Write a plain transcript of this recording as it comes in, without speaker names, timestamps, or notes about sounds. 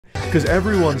because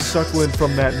everyone's suckling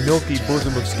from that milky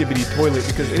bosom of SKBIDI Toilet,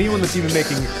 because anyone that's even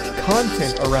making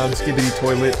content around SKBIDI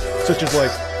Toilet, such as like,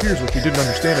 here's what you didn't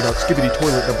understand about SKBIDI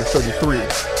Toilet number 33,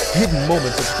 hidden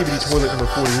moments of SKBIDI Toilet number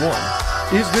 41.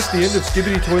 Is this the end of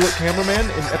SKBIDI Toilet Cameraman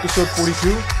in episode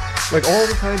 42? Like, all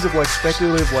the kinds of, like,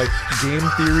 speculative, like, game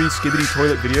theory SKBIDI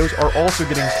Toilet videos are also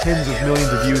getting tens of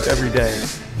millions of views every day.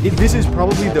 This is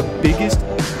probably the biggest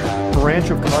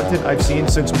branch of content I've seen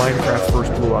since Minecraft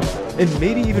first blew up, and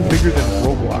maybe even bigger than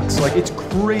Roblox. Like, it's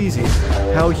crazy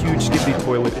how huge SKBIDI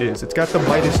Toilet is. It's got the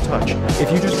Midas touch.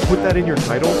 If you just put that in your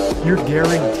title, you're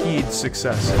guaranteed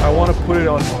success. I want to put it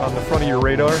on the front of your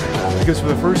radar, because for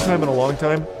the first time in a long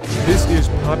time, this is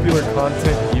popular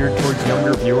content geared towards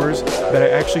younger viewers that I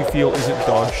actually feel isn't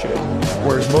dog shit.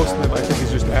 Whereas most of them I think is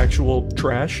just actual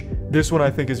trash. This one I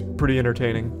think is pretty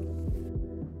entertaining.